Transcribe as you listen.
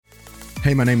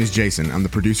Hey, my name is Jason. I'm the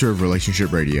producer of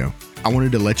Relationship Radio. I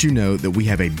wanted to let you know that we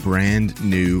have a brand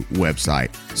new website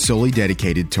solely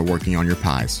dedicated to working on your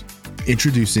pies.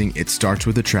 Introducing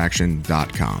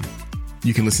itstartswithattraction.com.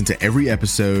 You can listen to every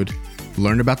episode,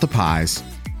 learn about the pies,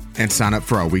 and sign up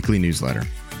for our weekly newsletter.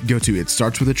 Go to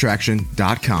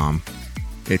itstartswithattraction.com.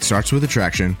 It starts with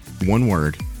attraction, one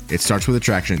word,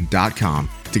 itstartswithattraction.com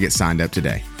to get signed up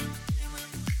today.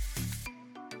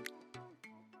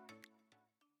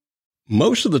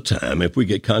 Most of the time, if we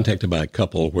get contacted by a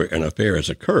couple where an affair has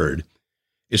occurred,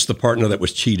 it's the partner that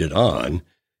was cheated on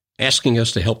asking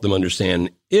us to help them understand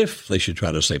if they should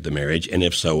try to save the marriage, and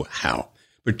if so, how.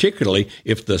 Particularly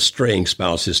if the straying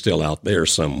spouse is still out there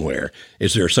somewhere.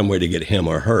 Is there some way to get him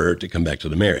or her to come back to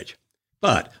the marriage?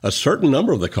 But a certain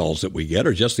number of the calls that we get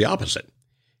are just the opposite.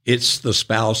 It's the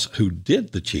spouse who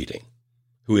did the cheating,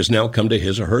 who has now come to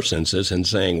his or her senses and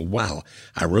saying, wow,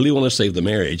 I really want to save the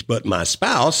marriage, but my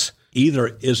spouse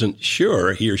either isn't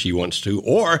sure he or she wants to,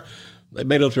 or they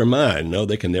made up their mind. No,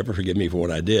 they can never forgive me for what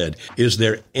I did. Is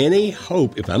there any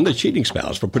hope, if I'm the cheating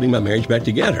spouse, for putting my marriage back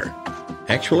together?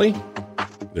 Actually,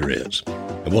 there is.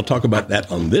 And we'll talk about that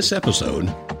on this episode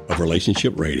of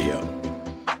Relationship Radio.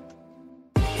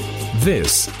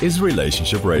 This is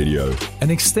Relationship Radio,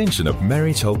 an extension of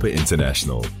Marriage Helper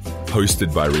International.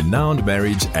 Hosted by renowned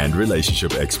marriage and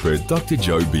relationship expert Dr.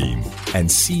 Joe Beam and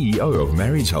CEO of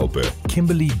Marriage Helper,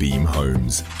 Kimberly Beam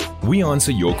Holmes. We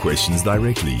answer your questions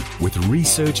directly with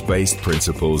research-based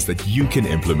principles that you can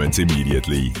implement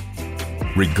immediately.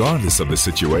 Regardless of the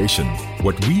situation,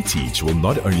 what we teach will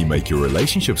not only make your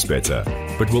relationships better,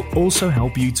 but will also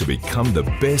help you to become the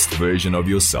best version of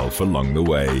yourself along the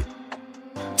way.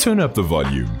 Turn up the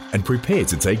volume and prepare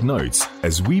to take notes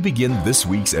as we begin this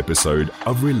week's episode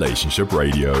of Relationship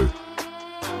Radio.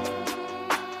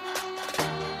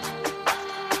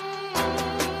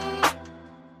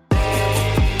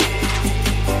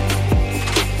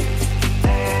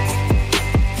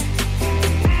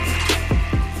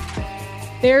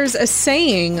 There's a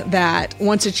saying that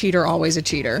once a cheater, always a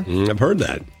cheater. I've heard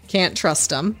that. Can't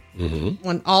trust them.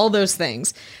 When all those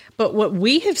things. But what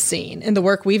we have seen in the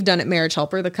work we've done at Marriage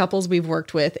Helper, the couples we've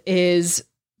worked with, is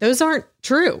those aren't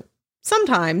true.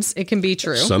 Sometimes it can be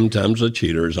true. Sometimes a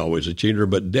cheater is always a cheater,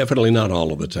 but definitely not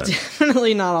all of the time.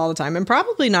 Definitely not all the time, and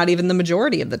probably not even the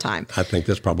majority of the time. I think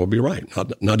that's probably right.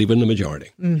 Not even the majority.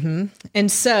 Mm-hmm.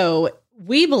 And so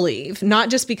we believe,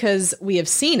 not just because we have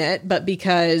seen it, but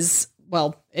because,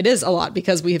 well, it is a lot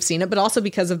because we have seen it, but also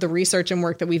because of the research and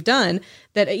work that we've done,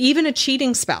 that even a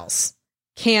cheating spouse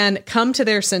can come to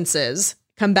their senses,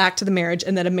 come back to the marriage,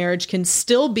 and that a marriage can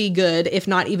still be good, if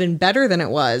not even better than it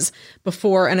was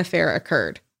before an affair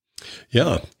occurred.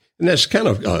 Yeah. And that's kind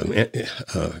of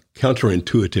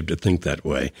counterintuitive to think that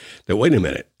way. That, wait a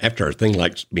minute, after a thing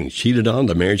like being cheated on,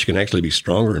 the marriage can actually be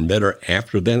stronger and better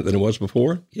after that than it was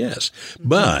before? Yes. Mm-hmm.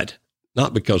 But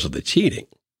not because of the cheating,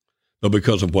 but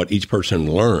because of what each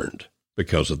person learned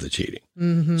because of the cheating.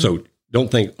 Mm-hmm. So don't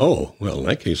think, oh, well, in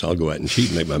that case, I'll go out and cheat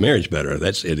and make my marriage better.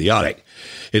 That's idiotic.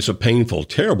 It's a painful,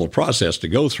 terrible process to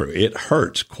go through. It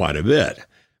hurts quite a bit.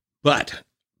 But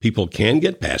people can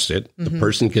get past it. Mm-hmm. The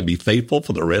person can be faithful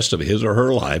for the rest of his or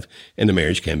her life, and the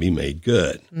marriage can be made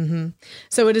good. Mm-hmm.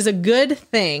 So it is a good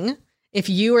thing if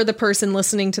you are the person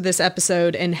listening to this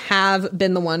episode and have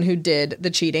been the one who did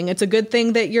the cheating. It's a good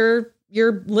thing that you're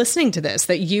listening to this,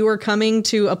 that you are coming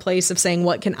to a place of saying,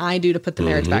 what can I do to put the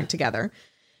marriage back together?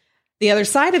 The other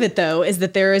side of it, though, is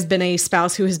that there has been a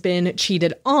spouse who has been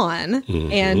cheated on,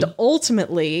 and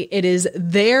ultimately it is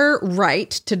their right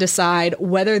to decide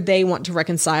whether they want to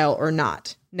reconcile or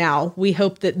not. Now, we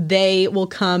hope that they will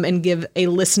come and give a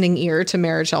listening ear to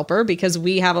Marriage Helper, because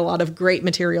we have a lot of great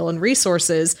material and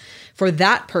resources for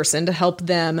that person to help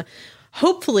them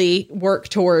hopefully work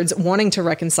towards wanting to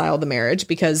reconcile the marriage,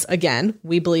 because, again,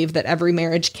 we believe that every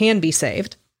marriage can be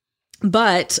saved.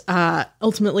 But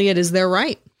ultimately, it is their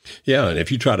right. Yeah, and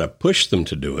if you try to push them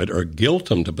to do it or guilt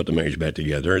them to put the marriage back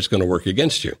together, it's going to work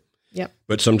against you. Yep.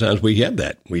 But sometimes we have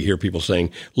that. We hear people saying,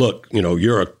 look,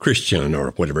 you're a Christian or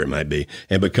whatever it might be,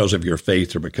 and because of your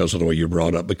faith or because of the way you're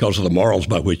brought up, because of the morals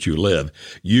by which you live,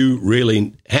 you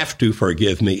really have to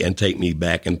forgive me and take me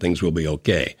back and things will be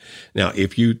okay. Now,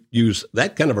 if you use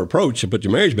that kind of approach to put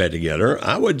your marriage back together,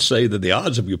 I would say that the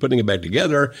odds of you putting it back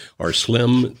together are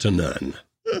slim to none.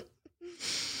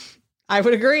 I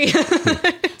would agree.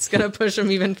 It's going to push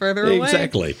them even further away.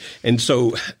 Exactly. And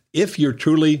so if you're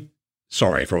truly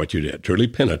sorry for what you did, truly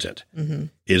penitent,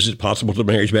 is it possible to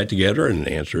marriage back together? And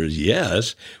the answer is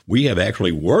yes. We have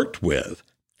actually worked with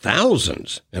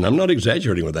thousands, and I'm not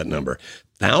exaggerating with that number,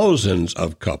 thousands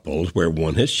of couples where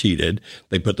one has cheated,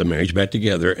 they put the marriage back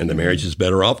together, and the marriage is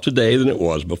better off today than it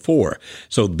was before.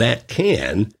 So that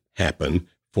can happen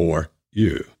for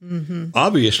you.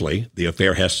 Obviously, the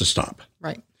affair has to stop.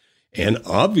 Right. And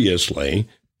obviously,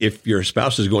 if your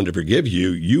spouse is going to forgive you,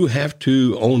 you have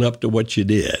to own up to what you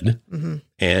did.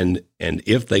 And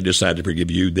if they decide to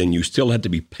forgive you, then you still have to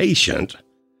be patient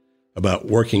about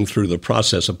working through the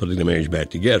process of putting the marriage back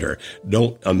together.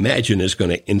 Don't imagine it's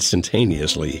going to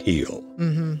instantaneously heal.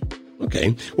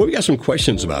 Okay. Well, we got some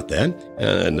questions about that.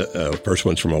 And first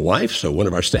one's from a wife, so one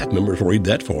of our staff members will read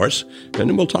that for us, and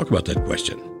then we'll talk about that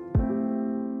question.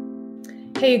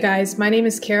 Hey, you guys. My name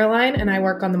is Caroline, and I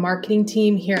work on the marketing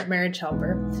team here at Marriage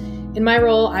Helper. In my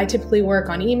role, I typically work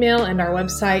on email and our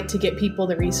website to get people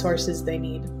the resources they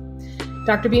need.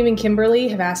 Dr. Beam and Kimberly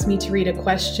have asked me to read a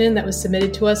question that was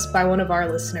submitted to us by one of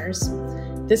our listeners.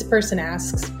 This person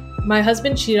asks, "My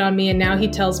husband cheated on me and now he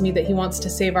tells me that he wants to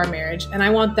save our marriage, and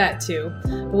I want that too.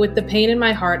 But with the pain in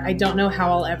my heart, I don't know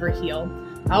how I'll ever heal.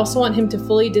 I also want him to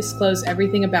fully disclose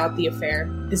everything about the affair.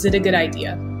 Is it a good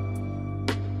idea?"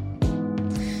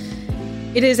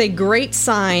 It is a great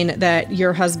sign that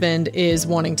your husband is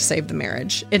wanting to save the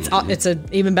marriage. It's an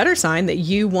even better sign that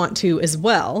you want to as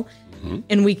well.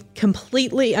 And we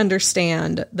completely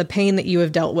understand the pain that you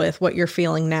have dealt with, what you're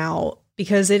feeling now,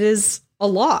 because it is a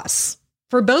loss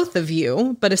for both of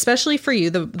you, but especially for you,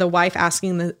 the wife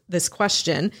asking this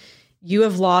question. You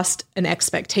have lost an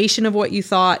expectation of what you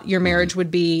thought your marriage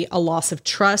would be, a loss of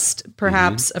trust,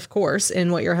 perhaps, of course,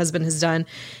 in what your husband has done.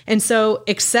 And so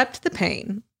accept the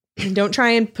pain. Don't try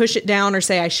and push it down or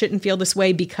say, I shouldn't feel this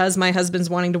way because my husband's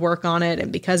wanting to work on it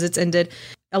and because it's ended.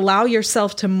 Allow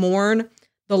yourself to mourn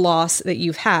the loss that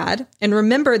you've had. And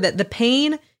remember that the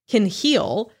pain can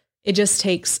heal. It just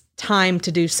takes time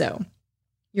to do so.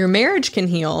 Your marriage can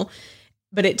heal,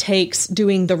 but it takes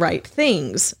doing the right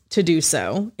things to do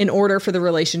so in order for the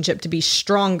relationship to be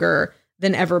stronger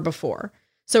than ever before.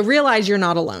 So realize you're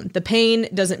not alone. The pain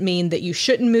doesn't mean that you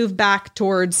shouldn't move back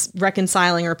towards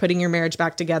reconciling or putting your marriage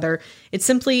back together. It's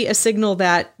simply a signal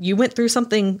that you went through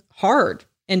something hard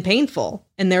and painful,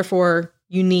 and therefore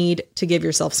you need to give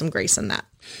yourself some grace in that.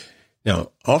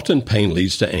 Now, often pain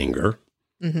leads to anger.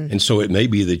 And so it may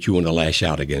be that you want to lash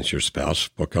out against your spouse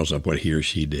because of what he or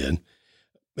she did.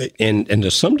 And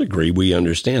to some degree, we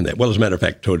understand that. Well, as a matter of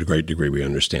fact, to a great degree, we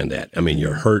understand that. I mean,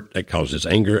 you're hurt. That causes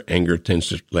anger. Anger tends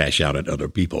to lash out at other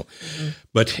people.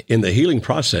 But in the healing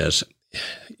process,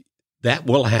 that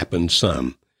will happen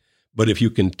some. But if you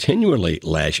continually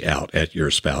lash out at your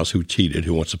spouse who cheated,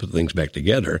 who wants to put things back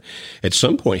together, at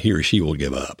some point he or she will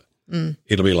give up.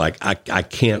 It'll be like, I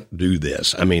can't do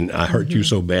this. I mean, I hurt you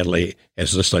so badly,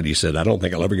 as this lady said, I don't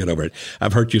think I'll ever get over it.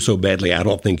 I've hurt you so badly, I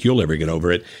don't think you'll ever get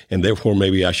over it. And therefore,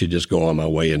 maybe I should just go on my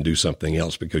way and do something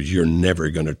else because you're never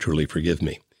going to truly forgive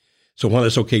me. So while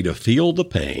it's okay to feel the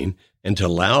pain and to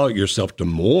allow yourself to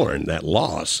mourn that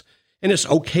loss, and it's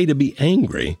okay to be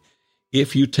angry,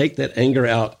 if you take that anger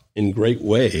out in great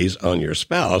ways on your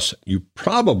spouse, you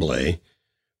probably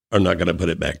are not going to put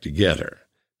it back together.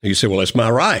 And you say, well, it's my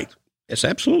right. It's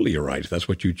absolutely your right. If that's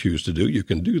what you choose to do, you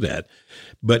can do that.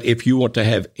 But if you want to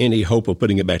have any hope of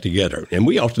putting it back together, and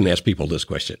we often ask people this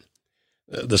question,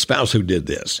 the spouse who did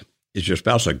this, is your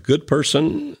spouse a good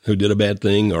person who did a bad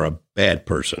thing or a bad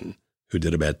person who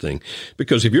did a bad thing?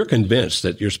 Because if you're convinced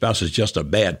that your spouse is just a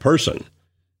bad person,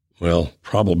 well,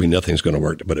 probably nothing's going to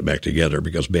work to put it back together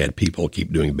because bad people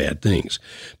keep doing bad things.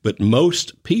 But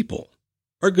most people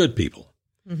are good people.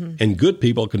 And good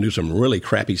people can do some really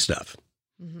crappy stuff.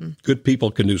 Good people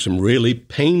can do some really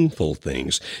painful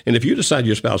things. And if you decide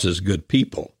your spouse is good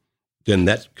people, then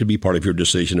that could be part of your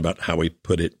decision about how we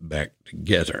put it back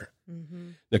together.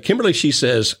 Now, Kimberly, she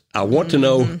says, I want to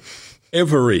know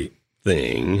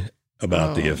everything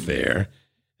about the affair.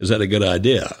 Is that a good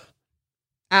idea?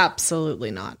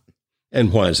 Absolutely not.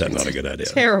 And why is that not a good idea?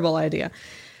 Terrible idea.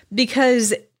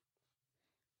 Because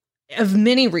of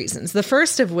many reasons. The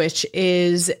first of which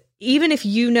is, even if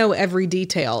you know every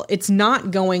detail, it's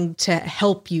not going to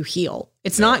help you heal.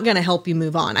 It's not going to help you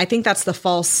move on. I think that's the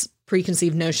false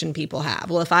preconceived notion people have.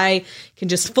 Well, if I can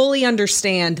just fully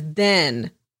understand,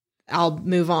 then I'll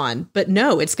move on. But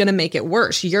no, it's going to make it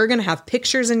worse. You're going to have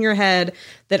pictures in your head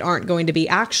that aren't going to be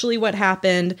actually what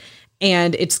happened.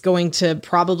 And it's going to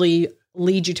probably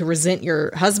lead you to resent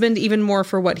your husband even more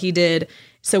for what he did.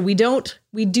 So we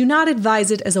do not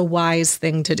advise it as a wise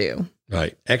thing to do.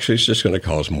 Right. Actually, it's just going to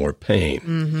cause more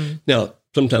pain. Now,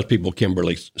 sometimes people,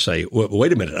 Kimberly, say, well,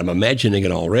 wait a minute, I'm imagining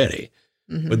it already.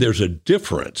 But there's a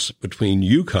difference between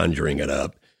you conjuring it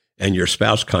up and your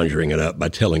spouse conjuring it up by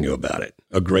telling you about it.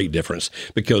 A great difference.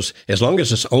 Because as long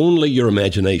as it's only your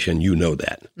imagination, you know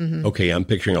that. Okay, I'm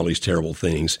picturing all these terrible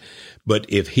things. But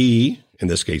if he, in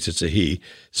this case it's a he,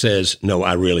 says, no,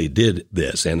 I really did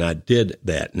this and I did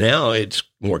that, now it's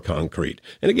more concrete.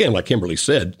 And again, like Kimberly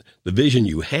said, the vision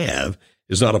you have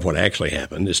is not of what actually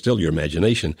happened. It's still your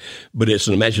imagination, but it's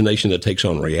an imagination that takes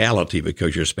on reality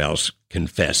because your spouse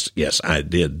confessed, yes, I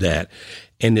did that.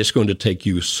 And it's going to take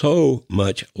you so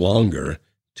much longer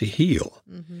to heal.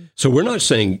 So we're not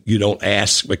saying you don't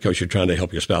ask because you're trying to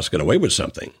help your spouse get away with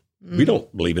something. We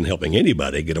don't believe in helping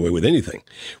anybody get away with anything.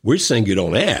 We're saying you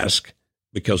don't ask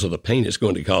because of the pain it's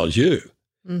going to cause you,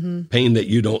 pain that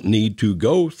you don't need to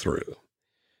go through.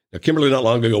 Now, Kimberly, not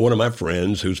long ago, one of my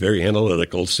friends who's very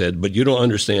analytical said, but you don't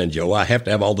understand, Joe, I have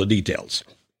to have all the details.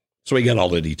 So he got all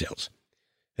the details.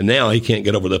 And now he can't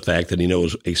get over the fact that he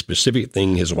knows a specific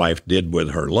thing his wife did with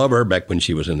her lover back when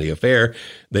she was in the affair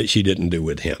that she didn't do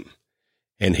with him.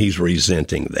 And he's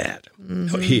resenting that.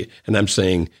 And I'm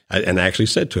saying, and I actually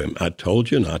said to him, I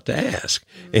told you not to ask.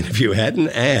 And if you hadn't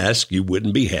asked, you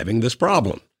wouldn't be having this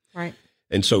problem. Right.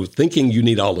 And so thinking you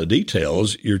need all the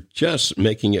details, you're just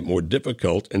making it more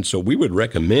difficult. And so we would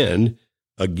recommend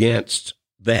against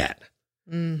that.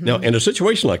 Now, in a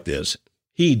situation like this,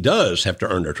 he does have to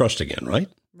earn their trust again, right?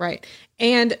 Right.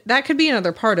 And that could be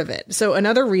another part of it. So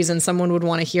another reason someone would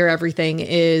want to hear everything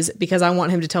is because I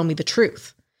want him to tell me the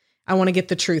truth. I want to get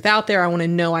the truth out there. I want to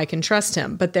know I can trust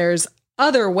him. But there's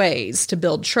other ways to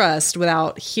build trust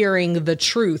without hearing the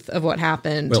truth of what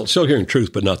happened. Well, still hearing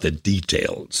truth, but not the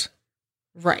details.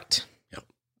 Right.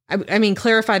 Yeah. I mean,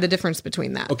 clarify the difference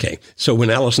between that. Okay. So when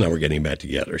Alice and I were getting back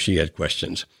together, she had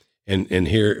questions. And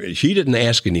here, she didn't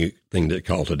ask anything that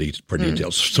called for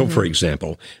details. So, for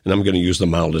example, and I'm going to use the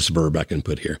mildest verb I can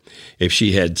put here. If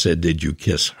she had said, did you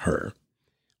kiss her?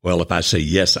 Well, if I say,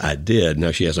 yes, I did,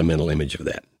 now she has a mental image of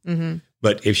that.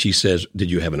 But if she says,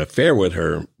 did you have an affair with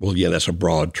her? Well, yeah, that's a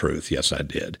broad truth. Yes, I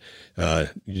did.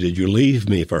 Did you leave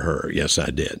me for her? Yes, I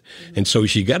did. And so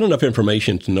she got enough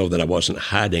information to know that I wasn't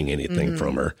hiding anything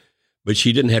from her. But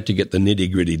she didn't have to get the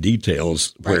nitty-gritty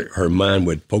details where her mind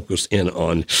would focus in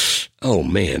on, oh,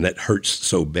 man, that hurts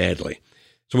so badly.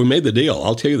 So we made the deal.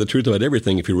 I'll tell you the truth about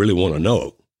everything if you really want to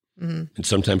know. And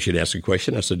sometimes she'd ask a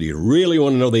question. I said, do you really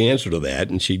want to know the answer to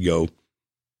that? And she'd go,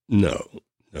 no.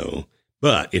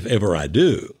 But if ever I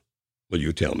do, will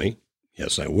you tell me?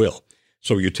 Yes, I will.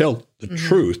 So you tell the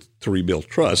truth to rebuild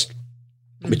trust,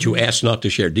 but you ask not to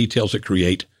share details that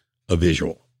create a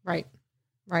visual.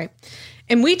 Right.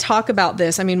 And we talk about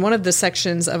this. I mean, one of the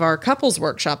sections of our couples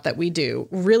workshop that we do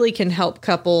really can help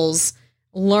couples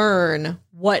learn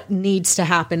what needs to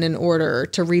happen in order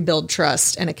to rebuild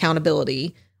trust and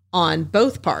accountability on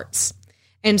both parts.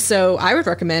 And so I would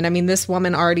recommend, I mean, this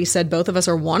woman already said both of us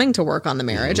are wanting to work on the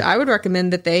marriage. I would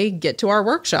recommend that they get to our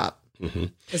workshop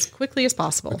as quickly as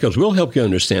possible. Because we'll help you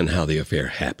understand how the affair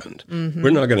happened. We're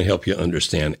not going to help you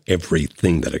understand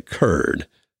everything that occurred,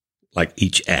 like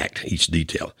each act, each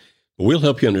detail. But we'll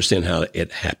help you understand how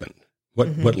it happened,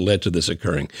 what led to this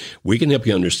occurring. We can help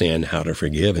you understand how to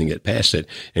forgive and get past it.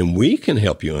 And we can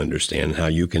help you understand how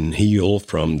you can heal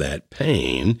from that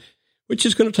pain, which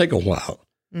is going to take a while.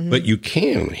 But you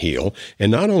can heal. And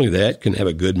not only that, can have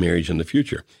a good marriage in the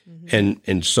future.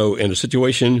 And so in a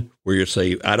situation where you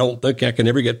say, I don't think I can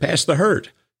ever get past the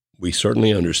hurt, we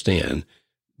certainly understand.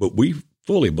 But we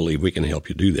fully believe we can help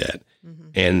you do that.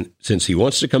 And since he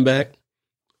wants to come back,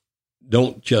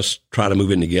 don't just try to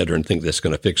move in together and think that's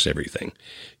going to fix everything.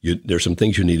 There's some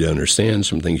things you need to understand,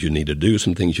 some things you need to do,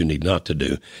 some things you need not to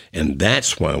do. And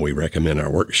that's why we recommend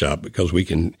our workshop, because we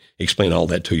can explain all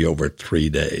that to you over 3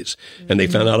 days. And they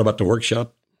found out about the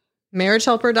workshop?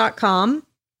 MarriageHelper.com,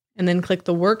 and then click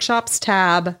the workshops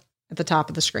tab at the top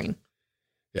of the screen.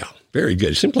 Yeah, very good.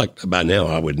 It seems like by now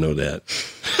I would know that.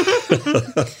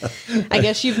 I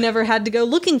guess you've never had to go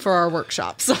looking for our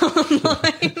workshops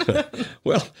online.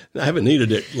 Well, I haven't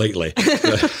needed it lately,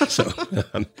 so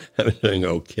I'm doing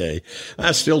okay.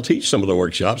 I still teach some of the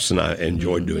workshops, and I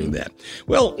enjoy doing that.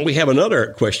 Well, we have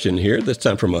another question here, this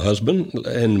time from a husband,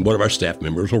 and one of our staff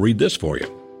members will read this for you.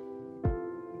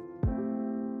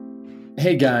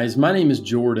 Hey guys, my name is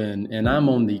Jordan, and I'm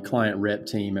on the client rep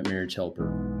team at Marriage Helper.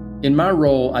 In my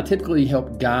role, I typically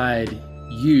help guide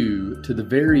you to the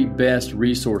very best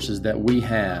resources that we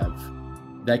have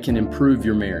that can improve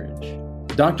your marriage.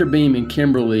 Dr. Beam and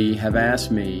Kimberly have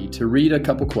asked me to read a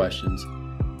couple questions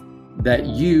that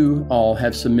you all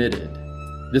have submitted.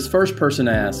 This first person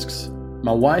asks,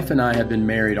 my wife and I have been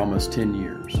married almost 10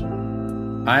 years.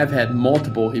 I have had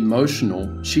multiple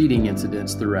emotional cheating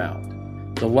incidents throughout.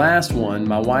 The last one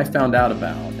my wife found out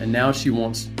about, and now she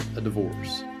wants a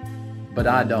divorce. but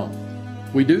I don't.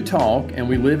 We do talk and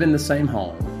we live in the same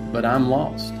home, but I'm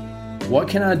lost. What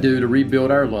can I do to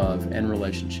rebuild our love and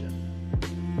relationship?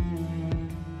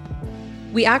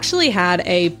 We actually had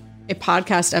a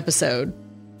podcast episode.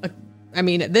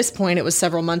 At this point, it was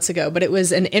several months ago, but it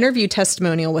was an interview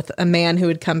testimonial with a man who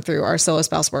had come through our Solo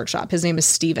Spouse Workshop. His name is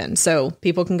Steven. So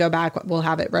people can go back. We'll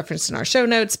have it referenced in our show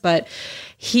notes, but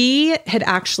he had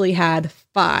actually had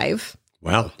 5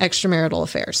 extramarital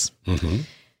affairs. Mm-hmm.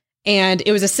 And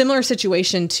it was a similar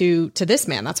situation to this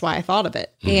man. That's why I thought of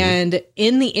it. Mm-hmm. And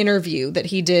in the interview that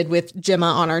he did with Gemma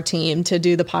on our team to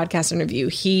do the podcast interview,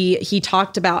 he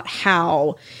talked about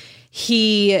how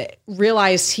he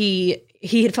realized he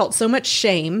had felt so much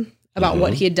shame about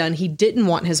what he had done. He didn't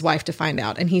want his wife to find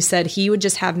out. And he said he would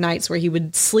just have nights where he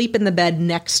would sleep in the bed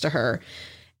next to her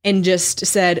and just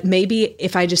said, maybe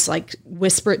if I just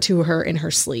whisper it to her in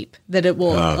her sleep, that it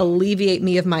will alleviate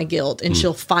me of my guilt and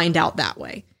she'll find out that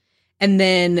way. And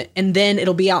then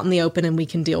it'll be out in the open and we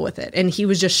can deal with it. And he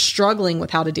was just struggling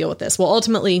with how to deal with this. Well,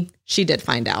 ultimately she did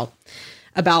find out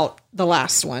about the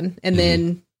last one. And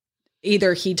then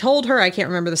either he told her, I can't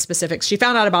remember the specifics. She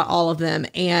found out about all of them,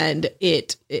 and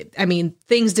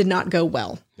things did not go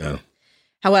well. No.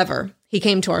 However, he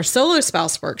came to our Solo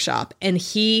Spouse Workshop, and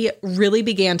he really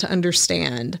began to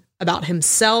understand about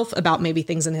himself, about maybe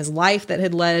things in his life that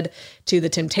had led to the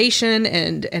temptation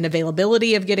and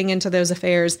availability of getting into those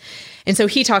affairs. And so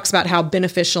he talks about how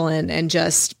beneficial and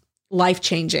just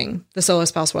life-changing the Solo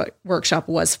Spouse Workshop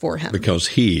was for him. Because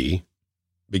he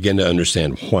began to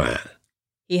understand why.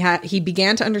 He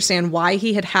began to understand why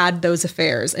he had those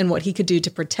affairs and what he could do to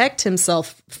protect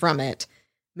himself from it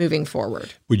moving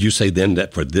forward. Would you say then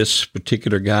that for this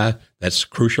particular guy, that's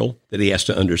crucial, that he has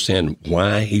to understand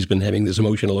why he's been having these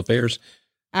emotional affairs?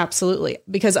 Absolutely.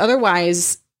 Because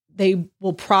otherwise they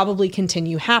will probably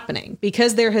continue happening.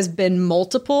 Because there has been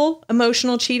multiple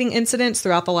emotional cheating incidents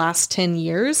throughout the last 10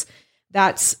 years,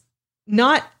 that's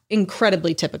not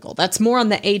incredibly typical. That's more on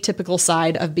the atypical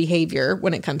side of behavior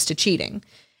when it comes to cheating.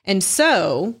 And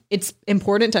so it's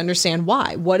important to understand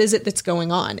why. What is it that's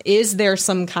going on? Is there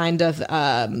some kind of,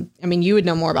 you would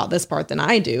know more about this part than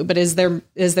I do, but is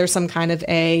there some kind of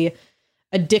a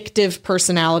addictive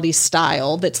personality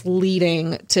style that's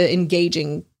leading to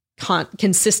engaging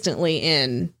consistently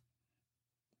in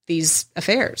these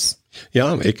affairs?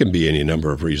 Yeah, it can be any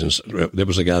number of reasons. There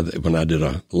was a guy that when I did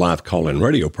a live call-in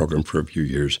radio program for a few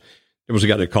years, there was a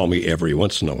guy that called me every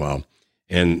once in a while.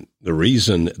 And the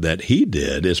reason that he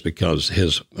did is because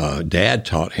his dad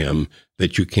taught him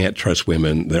that you can't trust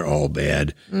women. They're all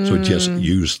bad. So just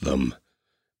use them.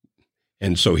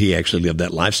 And so he actually lived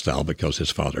that lifestyle because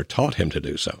his father taught him to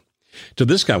do so. To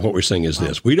this guy, what we're saying is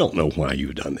this. We don't know why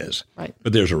you've done this, right?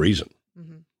 But there's a reason.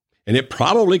 Mm-hmm. And it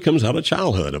probably comes out of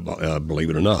childhood, believe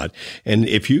it or not. And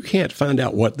if you can't find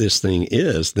out what this thing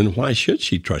is, then why should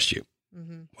she trust you?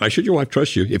 Mm-hmm. Why should your wife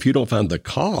trust you if you don't find the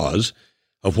cause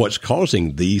of what's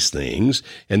causing these things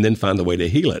and then find the way to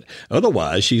heal it?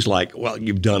 Otherwise, she's like, well,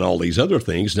 you've done all these other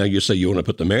things. Now you say you want to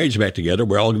put the marriage back together.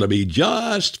 We're all going to be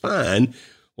just fine.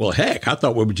 Well, heck, I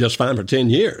thought we were just fine for 10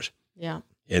 years. Yeah.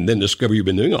 And then discover you've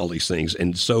been doing all these things.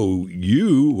 And so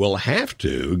you will have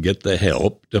to get the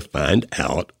help to find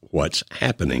out what's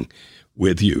happening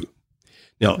with you.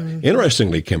 Now,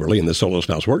 interestingly, Kimberly, in the Solo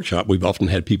Spouse Workshop, we've often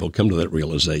had people come to that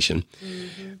realization.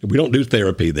 Mm-hmm. We don't do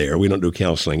therapy there. We don't do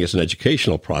counseling. It's an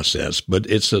educational process, but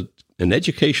it's an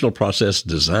educational process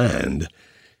designed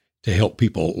to help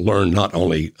people learn not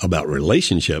only about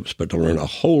relationships, but to learn a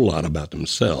whole lot about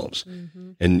themselves.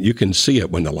 Mm-hmm. And you can see it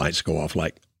when the lights go off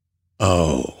like,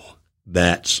 oh,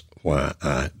 that's why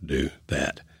I do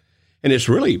that. And it's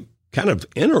really kind of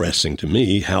interesting to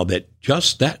me how that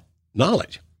just that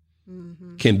knowledge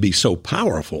can be so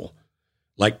powerful,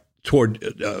 like toward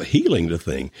healing the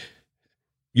thing.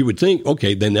 You would think,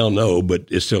 okay, then they'll know, but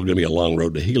it's still going to be a long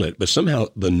road to heal it. But somehow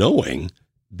the knowing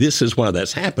this is why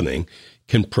that's happening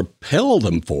can propel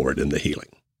them forward in the healing.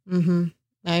 Mm-hmm.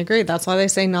 I agree. That's why they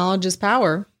say knowledge is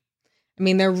power. I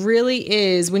mean, there really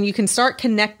is, when you can start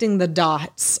connecting the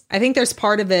dots, I think there's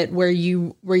part of it where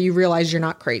you realize you're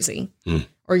not crazy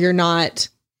or you're not,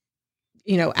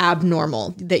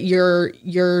 abnormal, that you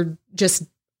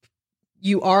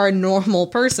are a normal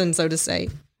person, so to say.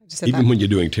 Even when you're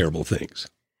doing terrible things.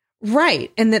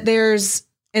 Right. And that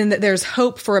there's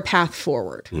hope for a path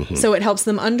forward. Mm-hmm. So it helps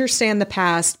them understand the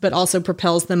past, but also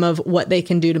propels them of what they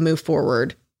can do to move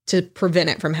forward to prevent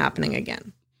it from happening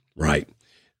again. Right.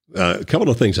 A couple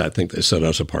of things I think that set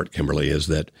us apart, Kimberly, is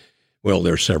that, well,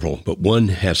 there are several, but one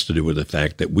has to do with the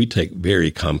fact that we take very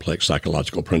complex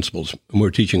psychological principles and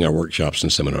we're teaching our workshops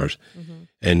and seminars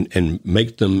and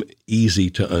make them easy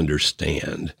to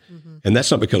understand. Mm-hmm. And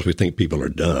that's not because we think people are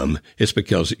dumb. It's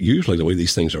because usually the way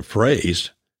these things are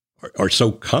phrased are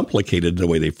so complicated in the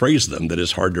way they phrase them that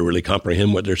it's hard to really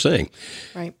comprehend what they're saying.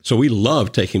 Right. So we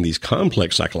love taking these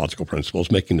complex psychological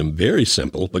principles, making them very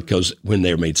simple, because when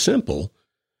they're made simple,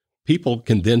 people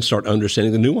can then start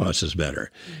understanding the nuances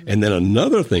better. Mm-hmm. And then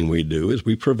another thing we do is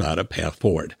we provide a path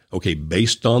forward. Okay,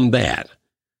 based on that,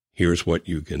 here's what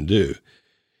you can do.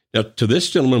 Now, to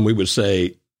this gentleman, we would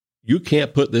say, you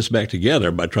can't put this back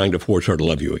together by trying to force her to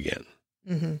love you again.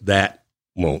 Mm-hmm. That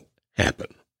won't happen.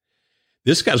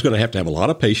 This guy's going to have a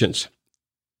lot of patience.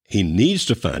 He needs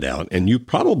to find out, and you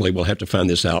probably will have to find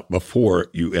this out before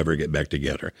you ever get back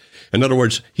together. In other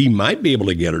words, he might be able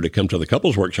to get her to come to the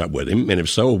couples workshop with him, and if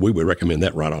so, we would recommend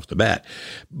that right off the bat.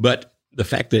 But the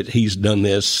fact that he's done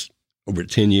this over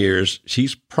 10 years,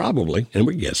 she's probably, and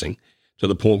we're guessing, to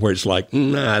the point where it's like,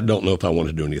 I don't know if I want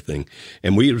to do anything.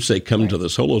 And we would say, come to the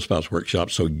Solo Spouse Workshop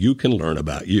so you can learn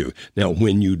about you. Now,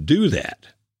 when you do that,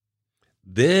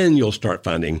 then you'll start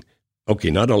finding,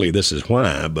 okay, not only this is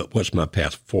why, but what's my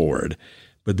path forward?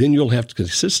 But then you'll have to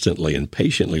consistently and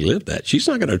patiently live that. She's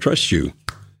not going to trust you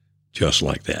just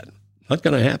like that. Not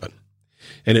going to happen.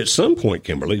 And at some point,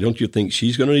 Kimberly, don't you think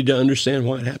she's going to need to understand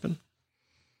why it happened?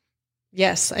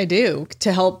 Yes, I do,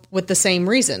 to help with the same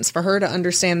reasons, for her to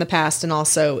understand the past. And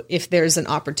also, if there's an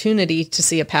opportunity to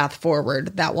see a path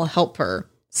forward, that will help her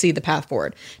see the path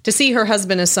forward. To see her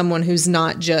husband as someone who's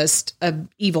not just an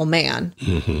evil man,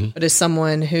 mm-hmm. but as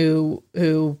someone who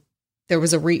there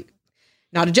was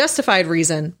not a justified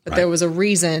reason, but there was a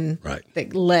reason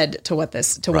that led to what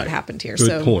happened here.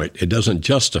 Good point. It doesn't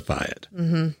justify it,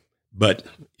 mm-hmm. but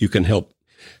you can help.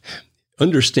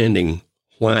 Understanding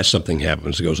why something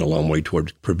happens goes a long way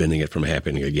toward preventing it from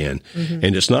happening again. Mm-hmm.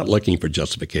 And it's not looking for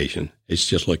justification. It's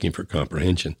just looking for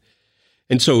comprehension.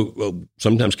 And so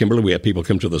sometimes, Kimberly, we have people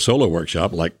come to the solo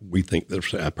workshop like we think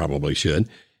that I probably should.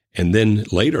 And then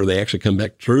later they actually come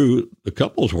back through the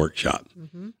couples workshop.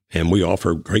 Mm-hmm. And we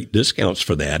offer great discounts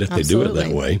for that if they do it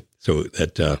that way. So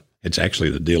that it's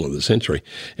actually the deal of the century.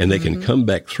 And they can come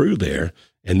back through there,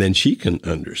 and then she can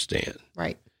understand.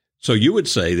 Right. So you would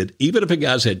say that even if a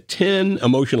guy's had 10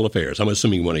 emotional affairs, I'm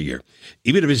assuming one a year,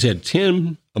 even if he's had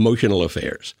 10 emotional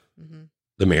affairs, mm-hmm.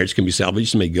 the marriage can be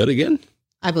salvaged and made good again?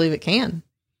 I believe it can.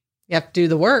 You have to do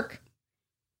the work,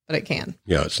 but it can.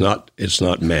 Yeah, it's not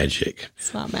magic.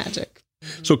 It's not magic.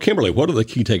 So Kimberly, what are the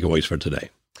key takeaways for today?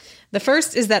 The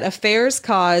first is that affairs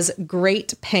cause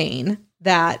great pain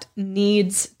that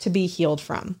needs to be healed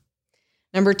from.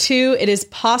 Number 2, it is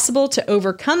possible to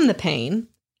overcome the pain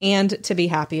and to be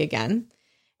happy again.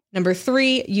 Number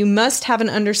 3, you must have an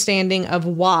understanding of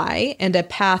why and a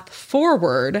path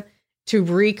forward to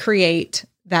recreate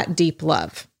that deep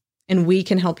love. And we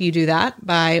can help you do that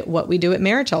by what we do at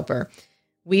Marriage Helper.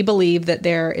 We believe that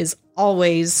there is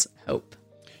always hope.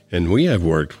 And we have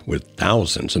worked with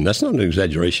thousands, and that's not an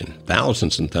exaggeration,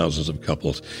 thousands and thousands of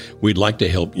couples. We'd like to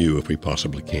help you if we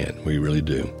possibly can. We really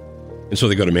do. And so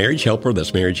they go to Marriage Helper,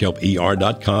 that's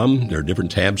marriagehelper.com. There are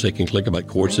different tabs they can click about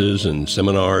courses and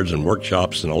seminars and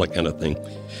workshops and all that kind of thing.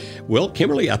 Well,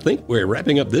 Kimberly, I think we're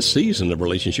wrapping up this season of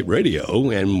Relationship Radio,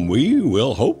 and we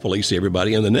will hopefully see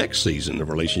everybody in the next season of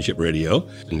Relationship Radio.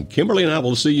 And Kimberly and I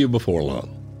will see you before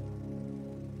long.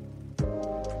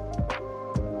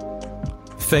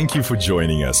 Thank you for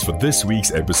joining us for this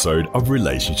week's episode of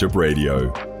Relationship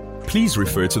Radio. Please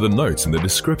refer to the notes in the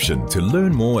description to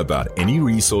learn more about any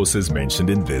resources mentioned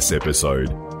in this episode.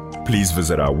 Please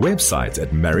visit our website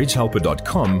at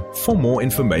marriagehelper.com for more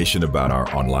information about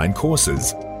our online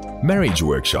courses, marriage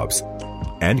workshops,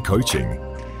 and coaching.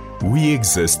 We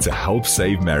exist to help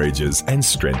save marriages and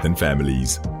strengthen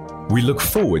families. We look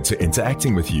forward to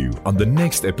interacting with you on the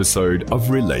next episode of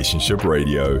Relationship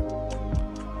Radio.